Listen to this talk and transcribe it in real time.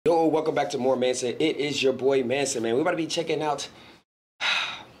welcome back to more Mansa. It is your boy Mansa, man. We're about to be checking out.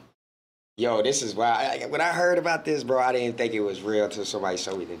 Yo, this is why when I heard about this, bro, I didn't think it was real until somebody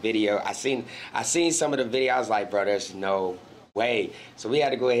showed me the video. I seen some of the video. I was like, bro, there's no way. So we had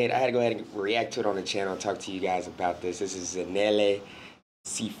to go ahead. I had to go ahead and react to it on the channel and talk to you guys about this. This is Zanele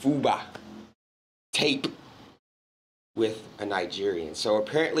Sifuba tape with a Nigerian. So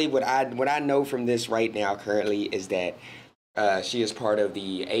apparently, what I know from this right now currently is that she is part of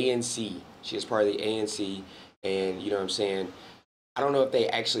the ANC. She is part of the ANC, and you know what I'm saying. I don't know if they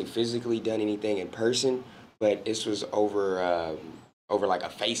actually physically done anything in person, but this was over like a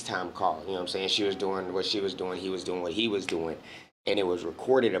FaceTime call. You know what I'm saying? She was doing what she was doing, he was doing what he was doing, and it was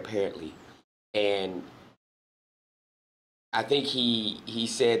recorded apparently. And I think he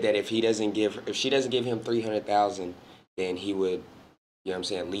said that if she doesn't give him 300,000, then he would, you know what I'm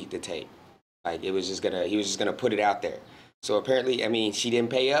saying, leak the tape. Like he was just gonna put it out there. So apparently, I mean, she didn't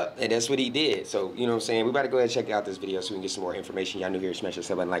pay up, and that's what he did. So, you know what I'm saying? We better go ahead and check out this video so we can get some more information. Y'all new here, smash the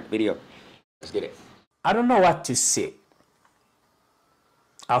sub button, like the video. Let's get it. I don't know what to say.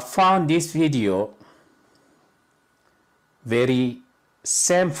 I found this video very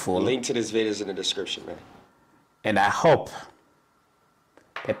shameful. The link to this video is in the description, man. And I hope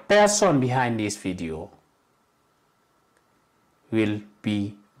the person behind this video will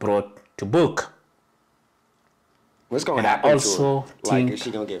be brought to book. What's going to happen I also to her? think like, is she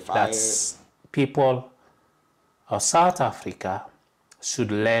gonna get fired? that people of South Africa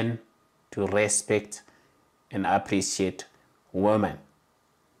should learn to respect and appreciate women.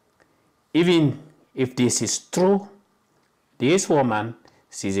 Even if this is true, this woman,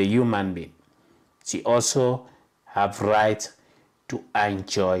 she's a human being. She also have right to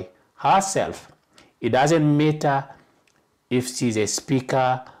enjoy herself. It doesn't matter if she's a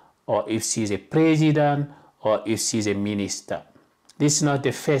speaker or if she's a president or if she's a minister. This is not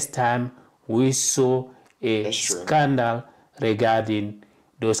the first time we saw a scandal regarding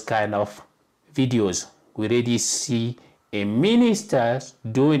those kind of videos. We already see a minister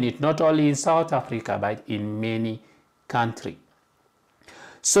doing it not only in South Africa but in many countries.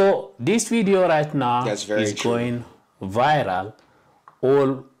 So this video right now is going viral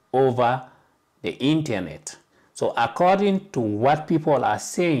all over the internet. So according to what people are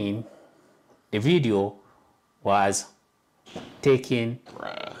saying, the video was taken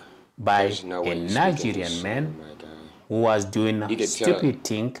by a Nigerian man who was doing a stupid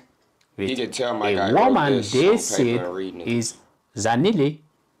thing with a woman they said is Zanele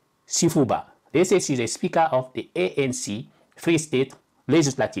Sifuba. They say she's a speaker of the ANC Free State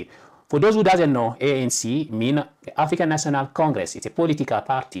Legislative. For those who doesn't know, ANC means the African National Congress. It's a political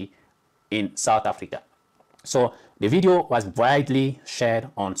party in South Africa. So the video was widely shared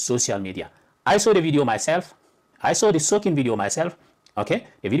on social media. I saw the video myself. I saw the soaking video myself. Okay,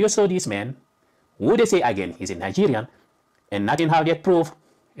 the video saw this man, who they say again, he's a Nigerian, and nothing have yet proof,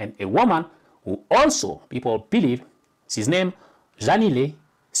 and a woman who also people believe she's named Zanele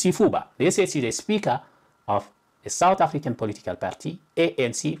Sifuba. They say she's a speaker of the South African political party,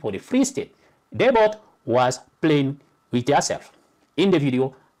 ANC for the Free State. They both was playing with themselves. In the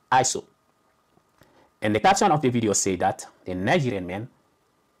video, I saw. And the caption of the video said that the Nigerian man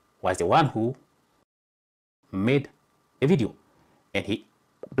was the one who made a video, and he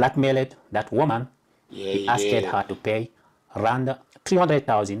blackmailed that woman. He asked her to pay around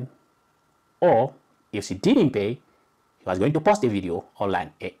 300,000, or if she didn't pay, he was going to post the video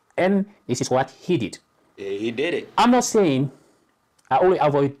online. And this is what he did. Yeah, he did it. I'm not saying, I always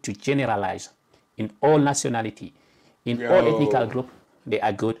avoid to generalize in all nationality, in all ethnical group. They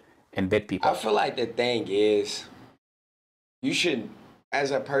are good and bad people. I feel like the thing is, you should,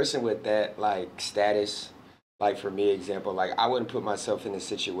 as a person with that like status, like for me, example, like I wouldn't put myself in a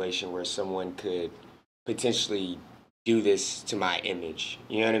situation where someone could potentially do this to my image.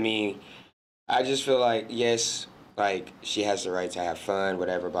 You know what I mean? I just feel like, yes, like she has the right to have fun,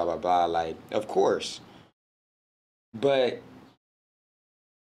 whatever, blah, blah, blah. Like, of course. But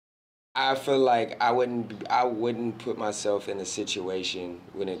I feel like I wouldn't put myself in a situation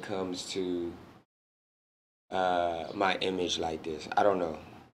when it comes to my image like this. I don't know.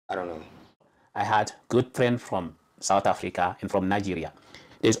 I had good friends from South Africa and from Nigeria.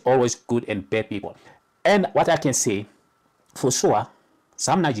 There's always good and bad people. And what I can say, for sure,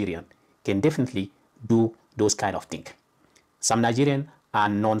 some Nigerians can definitely do those kind of things. Some Nigerians are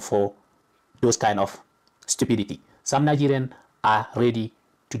known for those kind of stupidity. Some Nigerians are ready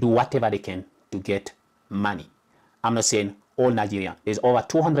to do whatever they can to get money. I'm not saying all Nigerians. There's over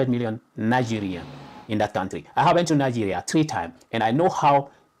 200 million Nigerians in that country. I have been to Nigeria 3 times, and I know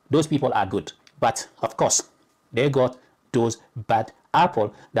how those people are good. But of course, they got those bad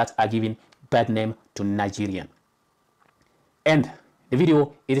Apple that are giving bad name to Nigerian. And the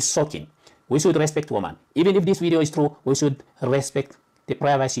video, it is shocking. We should respect woman. Even if this video is true, we should respect the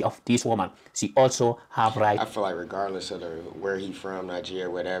privacy of this woman. She also have right. I feel like regardless of where he from, Nigeria,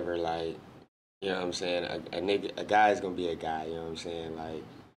 whatever, like, you know what I'm saying, a guy is gonna be a guy, you know what I'm saying? Like,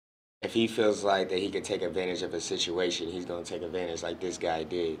 if he feels like that he could take advantage of a situation, he's gonna take advantage like this guy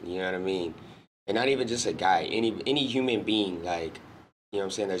did, you know what I mean? And not even just a guy, any human being, like, you know what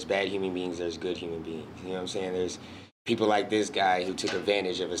I'm saying, there's bad human beings, there's good human beings, you know what I'm saying? There's people like this guy who took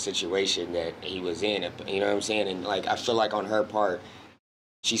advantage of a situation that he was in, you know what I'm saying? And like, I feel like on her part,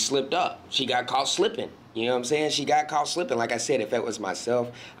 she slipped up. She got caught slipping. You know what I'm saying? She got caught slipping. Like I said, if it was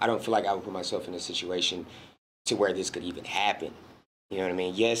myself, I don't feel like I would put myself in a situation to where this could even happen. You know what I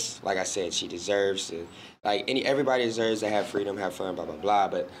mean? Yes, like I said, she deserves to, like, everybody deserves to have freedom, have fun, blah, blah, blah.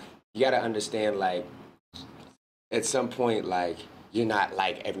 But you got to understand, like, at some point, like, you're not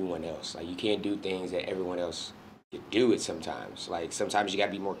like everyone else. Like, you can't do things that everyone else could do it sometimes. Like, sometimes you got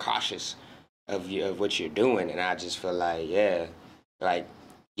to be more cautious of what you're doing. And I just feel like, yeah, like,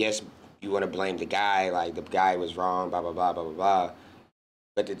 yes, you want to blame the guy, like the guy was wrong, blah, blah, blah, blah, blah, blah.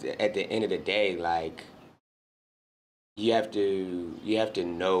 But at the end of the day, like, you have to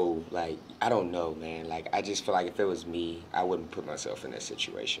know, like, I don't know, man. Like, I just feel like if it was me, I wouldn't put myself in that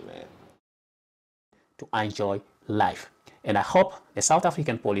situation, man. To enjoy life. And I hope the South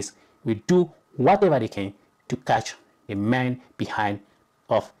African police will do whatever they can to catch the man behind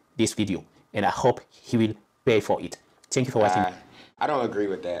of this video. And I hope he will pay for it. Thank you for watching. I don't agree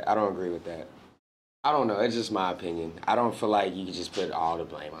with that. I don't agree with that. I don't know. It's just my opinion. I don't feel like you can just put all the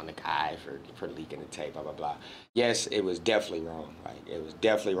blame on the guy for leaking the tape, blah, blah, blah. Yes, it was definitely wrong. Like, it was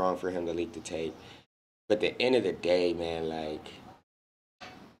definitely wrong for him to leak the tape. But at the end of the day, man, like,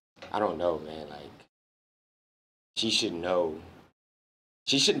 I don't know, man. Like, she should know.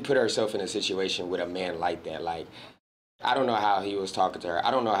 She shouldn't put herself in a situation with a man like that. Like, I don't know how he was talking to her.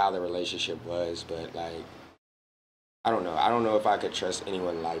 I don't know how the relationship was, but, like, I don't know. I don't know if I could trust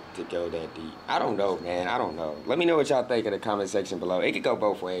anyone like to go that deep. I don't know, man. I don't know. Let me know what y'all think in the comment section below. It could go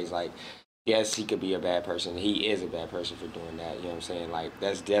both ways. Like, yes, he could be a bad person. He is a bad person for doing that. You know what I'm saying? Like,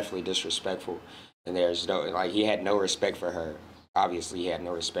 that's definitely disrespectful. And there's no, like, he had no respect for her. Obviously, he had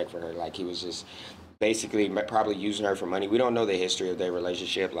no respect for her. Like, he was just basically probably using her for money. We don't know the history of their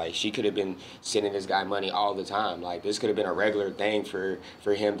relationship. Like, she could have been sending this guy money all the time. Like, this could have been a regular thing for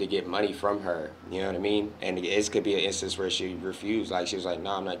him to get money from her. You know what I mean? And this could be an instance where she refused. Like, she was like,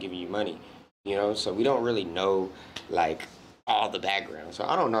 no, I'm not giving you money. You know? So we don't really know, like, all the background. So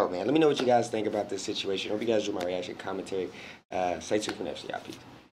I don't know, man. Let me know what you guys think about this situation. Hope you guys enjoy my reaction commentary. Stay tuned for next. Y'all. Peace.